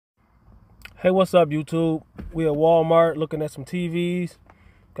Hey, what's up, YouTube? We at Walmart looking at some TVs.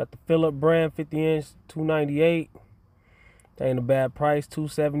 Got the Philip brand 50-inch, $298. That ain't a bad price.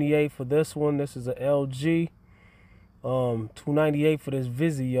 $278 for this one. This is a LG. $298 for this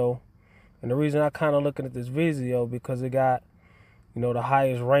Vizio. And the reason I kind of looking at this Vizio because it got, you know, the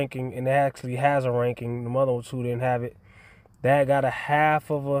highest ranking, and it actually has a ranking. The other two didn't have it. That got a half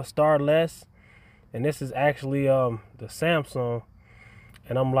of a star less, and this is actually the Samsung.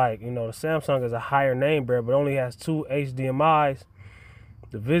 And I'm like, you know, the Samsung is a higher name brand, but only has 2 HDMIs.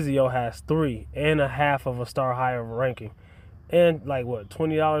 The Vizio has 3 and a half of a star higher ranking, and like what,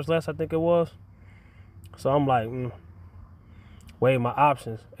 $20 less, I think it was. So I'm like, weigh my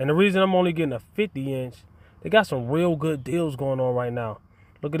options. And the reason I'm only getting a 50-inch, they got some real good deals going on right now.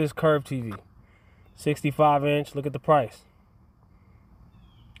 Look at this curved TV, 65-inch. Look at the price.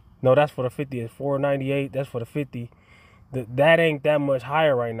 No, that's for the 50. It's $498. That's for the 50. That ain't that much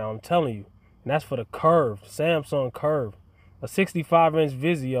higher right now, I'm telling you. And that's for the curve, Samsung curve. A 65-inch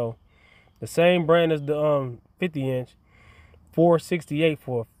Vizio, the same brand as the 50-inch, $468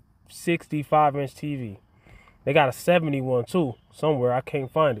 for a 65-inch TV. They got a 71 too, somewhere. I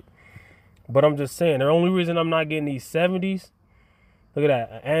can't find it. But I'm just saying, the only reason I'm not getting these 70s, look at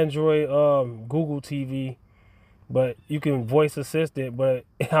that, an Android Google TV, but you can voice assist it. But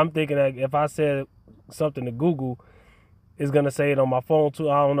I'm thinking that if I said something to Google, it's gonna say it on my phone too.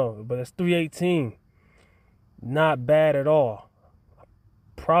 I don't know, but it's $318. Not bad at all.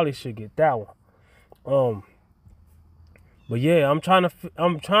 Probably should get that one. But yeah, I'm trying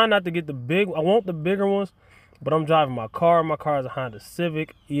not to get the big. I want the bigger ones, but I'm driving my car. My car is a Honda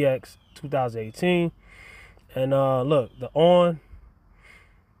Civic EX 2018. And look, the On.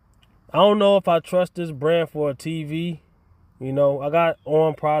 I don't know if I trust this brand for a TV. You know, I got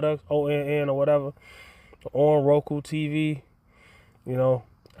On products, ONN or whatever. On Roku TV, you know,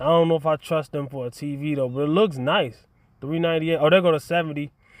 I don't know if I trust them for a TV though, but it looks nice. $398. Oh, they're going to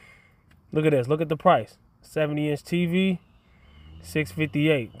 70. Look at this. Look at the price. 70-inch TV,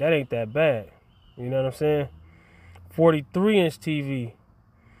 $658. That ain't that bad. You know what I'm saying? 43-inch TV,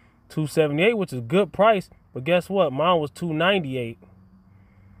 $278, which is a good price. But guess what? Mine was $298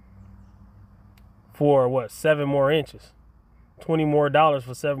 for what? 7 more inches. $20 more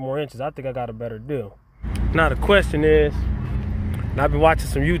for 7 more inches. I think I got a better deal. Now the question is, and I've been watching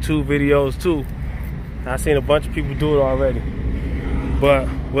some YouTube videos too. I've seen a bunch of people do it already, but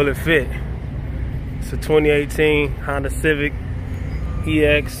will it fit? It's a 2018 Honda Civic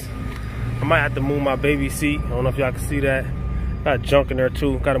EX. I might have to move my baby seat. I don't know if y'all can see that. Got junk in there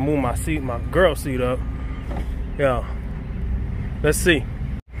too. Got to move my seat, my girl seat up. Yeah. Let's see.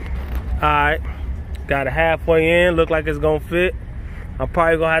 All right. Got it halfway in. Look like it's gonna fit. I'm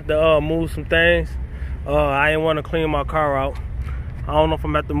probably gonna have to move some things. I didn't want to clean my car out. I don't know if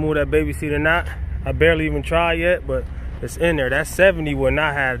I'm going to have to move that baby seat or not. I barely even tried yet, but it's in there. That 70 would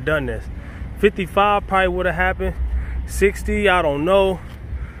not have done this. 55 probably would have happened. 60, I don't know.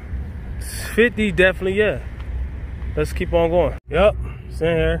 50, definitely, yeah. Let's keep on going. Yep, it's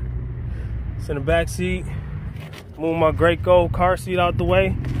in here. It's in the back seat. Move my Graco car seat out the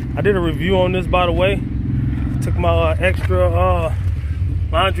way. I did a review on this, by the way. Took my extra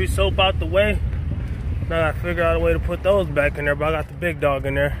laundry soap out the way. Now I figure out a way to put those back in there, but I got the big dog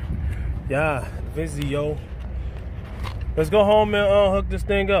in there. Yeah, Vizio. Let's go home and hook this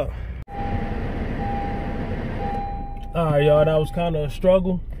thing up. Alright, y'all, that was kind of a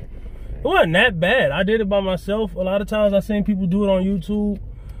struggle. It wasn't that bad. I did it by myself. A lot of times I've seen people do it on YouTube.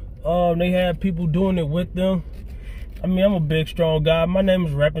 They have people doing it with them. I mean, I'm a big, strong guy. My name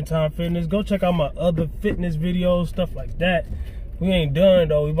is Rapping Time Fitness. Go check out my other fitness videos, stuff like that. We ain't done,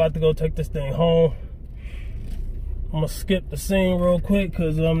 though. We about to go take this thing home. I'm gonna skip the scene real quick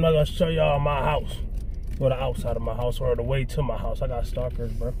because I'm not gonna show y'all my house, or the outside of my house, or the way to my house. I got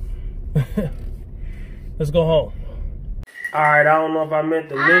stalkers, bro. Let's go home. All right, I don't know if I meant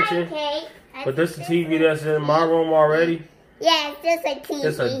to mention, but this is a TV that's in my room already. Yeah, it's just a TV.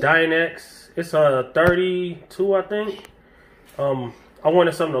 It's a Dynex. It's a 32, I think. I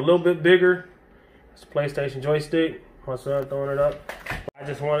wanted something a little bit bigger. It's a PlayStation joystick. My son throwing it up. I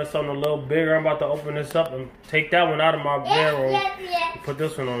just wanted something a little bigger. I'm about to open this up and take that one out of my bedroom. And put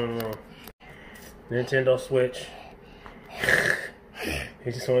this one on the room. Nintendo Switch. I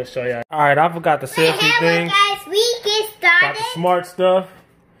just want to show y'all. Alright, I forgot the selfie thing. Guys, we get started. Got the smart stuff.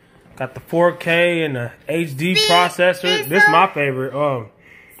 Got the 4K and the HD processor. This is my favorite.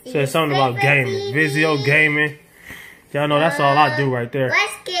 Said something about gaming. Vizio gaming. Y'all know that's all I do right there.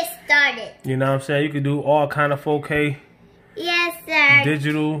 Let's get started. You know what I'm saying? You can do all kind of 4K. Yes, sir.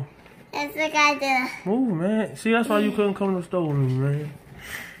 Digital. That's what I do. Move, man. See, that's why you couldn't come to the store with me, man.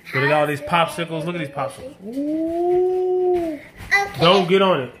 So they got all these popsicles. Look at these popsicles. Ooh. Okay. Don't get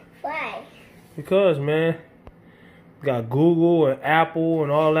on it. Why? Because, man, got Google and Apple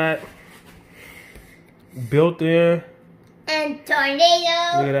and all that built in. And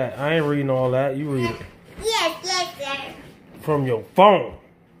tornado. Look at that. I ain't reading all that. You read it. Yes, sir. From your phone.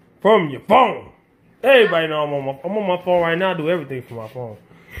 From your phone. Everybody know I'm on my phone right now. I do everything from my phone.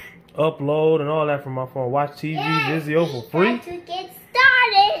 Upload and all that from my phone. Watch TV, Vizio for free. To get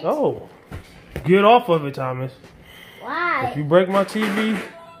started. Oh. Get off of it, Thomas. Why? If you break my TV,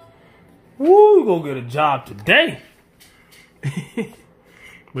 woo, you go get a job today.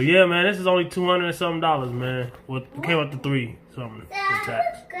 But yeah, man, this is only $200 and something, man. Well, it came out to $3 something with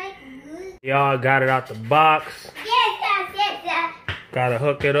tax. Y'all got it out the box. Yes, sir. Gotta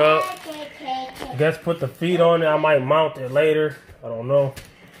hook it up. Guess put the feet on it. I might mount it later. I don't know.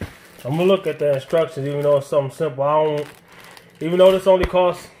 I'm gonna look at the instructions, even though it's something simple. Even though this only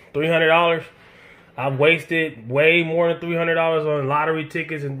costs $300, I've wasted way more than $300 on lottery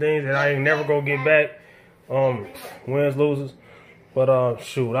tickets and things that I ain't never gonna get back. Wins, losers. But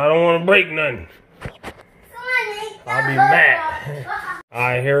shoot, I don't want to break nothing. I'll be mad. All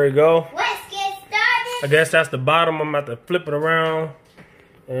right, here we go. Let's get started. I guess that's the bottom. I'm about to flip it around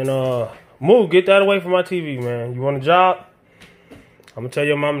and move. Get that away from my TV, man. You want a job? I'm gonna tell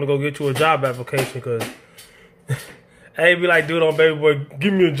your mom to go get you a job application, because I ain't be like, dude, on baby boy,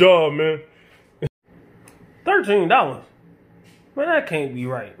 give me a job, man. $13. Man, that can't be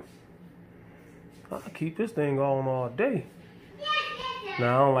right. I'll keep this thing on all day.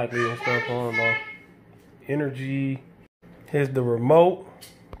 Nah, I don't like leaving stuff on though. Energy. Here's the remote.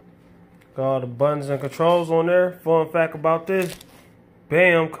 Got all the buttons and controls on there. Fun fact about this.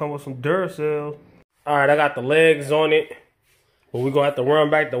 Bam, come with some Duracell. Alright, I got the legs on it. But we're gonna have to run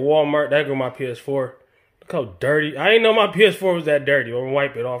back to Walmart. There go my PS4. Look how dirty. I didn't know my PS4 was that dirty. I'm gonna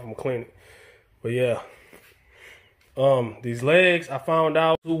wipe it off and clean it. But yeah. These legs, I found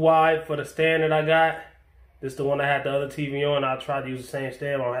out too wide for the stand that I got. This is the one I had the other TV on. I tried to use the same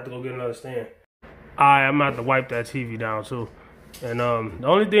stand, but I'll have to go get another stand. Alright, I'm gonna have to wipe that TV down too. And the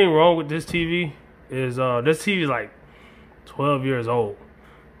only thing wrong with this TV is this TV is like 12 years old.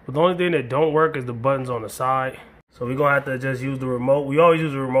 But the only thing that don't work is the buttons on the side. So we're gonna have to just use the remote. We always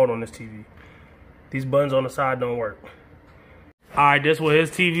use the remote on this TV. These buttons on the side don't work. Alright, this is what his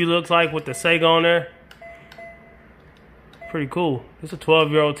TV looks like with the Sega on there. Pretty cool. It's a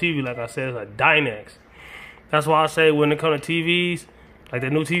 12-year-old TV, like I said, it's a Dynex. That's why I say when it comes to TVs, like the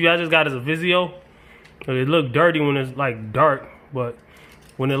new TV I just got is a Vizio. It look dirty when it's like dark, but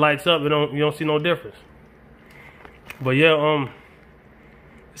when it lights up, you don't see no difference. But yeah,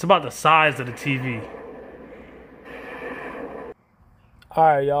 it's about the size of the TV.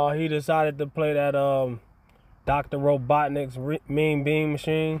 Alright, y'all, he decided to play that Dr. Robotnik's Mean Bean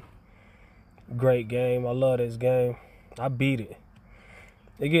Machine. Great game. I love this game. I beat it.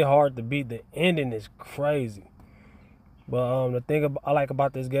 It get hard to beat. The ending is crazy. But the thing I like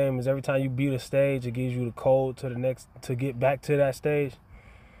about this game is every time you beat a stage, it gives you the code to get back to that stage.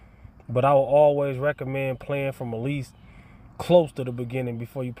 But I will always recommend playing from at least close to the beginning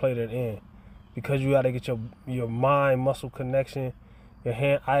before you play to the end, because you got to get your mind muscle connection, your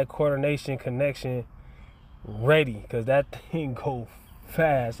hand-eye coordination connection ready, because that thing go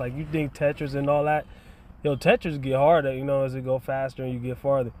fast. Like, you think Tetris and all that, yo, Tetris get harder, you know, as it go faster and you get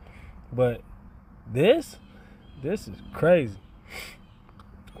farther. But this is crazy.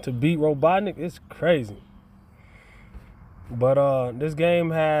 To beat Robotnik, it's crazy. But this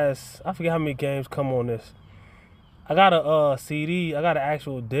game has, I forget how many games come on this. I got a CD, I got an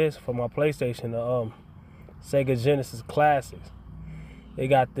actual disc for my PlayStation, the Sega Genesis Classics. They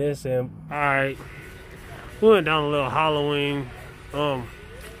got this, and alright, we went down a little Halloween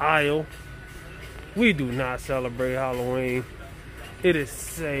aisle. We do not celebrate Halloween. It is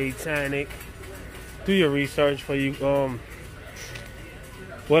satanic. Do your research for you,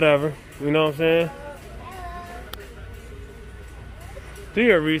 whatever, you know what I'm saying? Do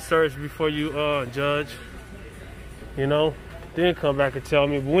your research before you judge, you know? Then come back and tell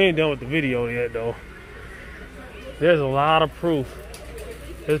me, but we ain't done with the video yet though. There's a lot of proof.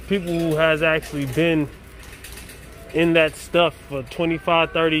 There's people who has actually been in that stuff for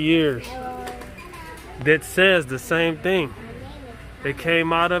 25, 30 years that says the same thing. They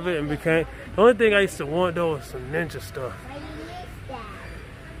came out of it and became, the only thing I used to want though was some ninja stuff.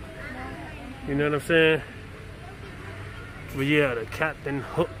 You know what I'm saying? But yeah, the Captain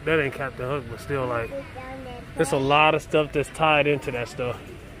Hook, that ain't Captain Hook, but still, like, there's a lot of stuff that's tied into that stuff.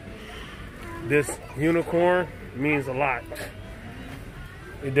 This unicorn means a lot.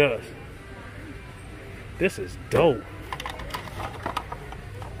 It does. This is dope.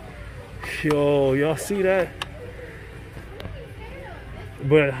 Yo, y'all see that?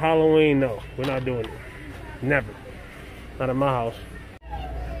 But Halloween, no, we're not doing it. Never. Not at my house.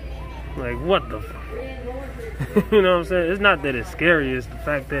 Like, what the fuck? You know what I'm saying? It's not that it's scary, it's the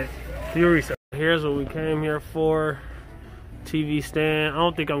fact that Fury said, here's what we came here for. TV stand. I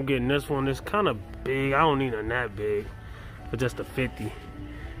don't think I'm getting this one. It's kind of big. I don't need it that big. But just a 50.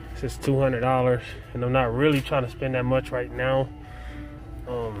 It's just $200. And I'm not really trying to spend that much right now.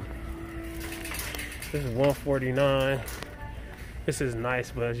 This is $149. This is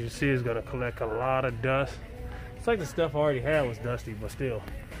nice, but as you see, it's gonna collect a lot of dust. It's like the stuff I already had was dusty, but still.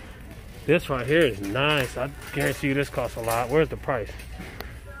 This right here is nice. I guarantee you this costs a lot. Where's the price?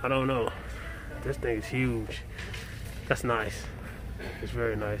 I don't know. This thing is huge. That's nice. It's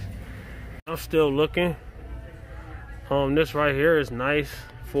very nice. I'm still looking. This right here is nice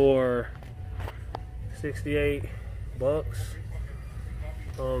for 68 bucks.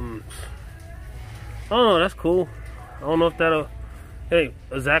 Oh, that's cool. I don't know if that'll, hey,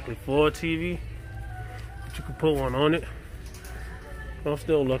 exactly full TV, but you can put one on it. I'm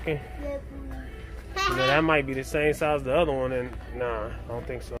still looking. You know, that might be the same size as the other one, and nah, I don't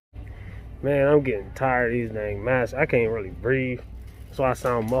think so. Man, I'm getting tired of these dang masks. I can't really breathe. That's why I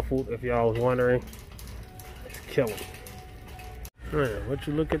sound muffled, if y'all was wondering. It's killing me. Man, what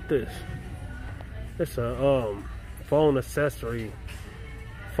you look at this? It's a phone accessory.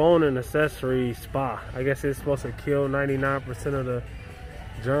 Phone and accessory spa. I guess it's supposed to kill 99% of the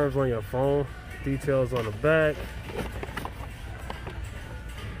germs on your phone. Details on the back.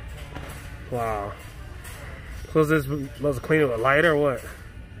 Wow. So is this supposed to clean it with light or what?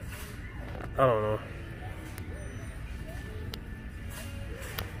 I don't know.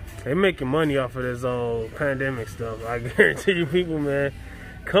 They making money off of this pandemic stuff. I guarantee you people, man.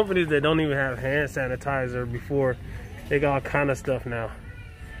 Companies that don't even have hand sanitizer before, they got all kind of stuff now.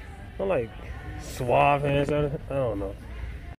 I'm like Suave hand sanitizer. I don't know.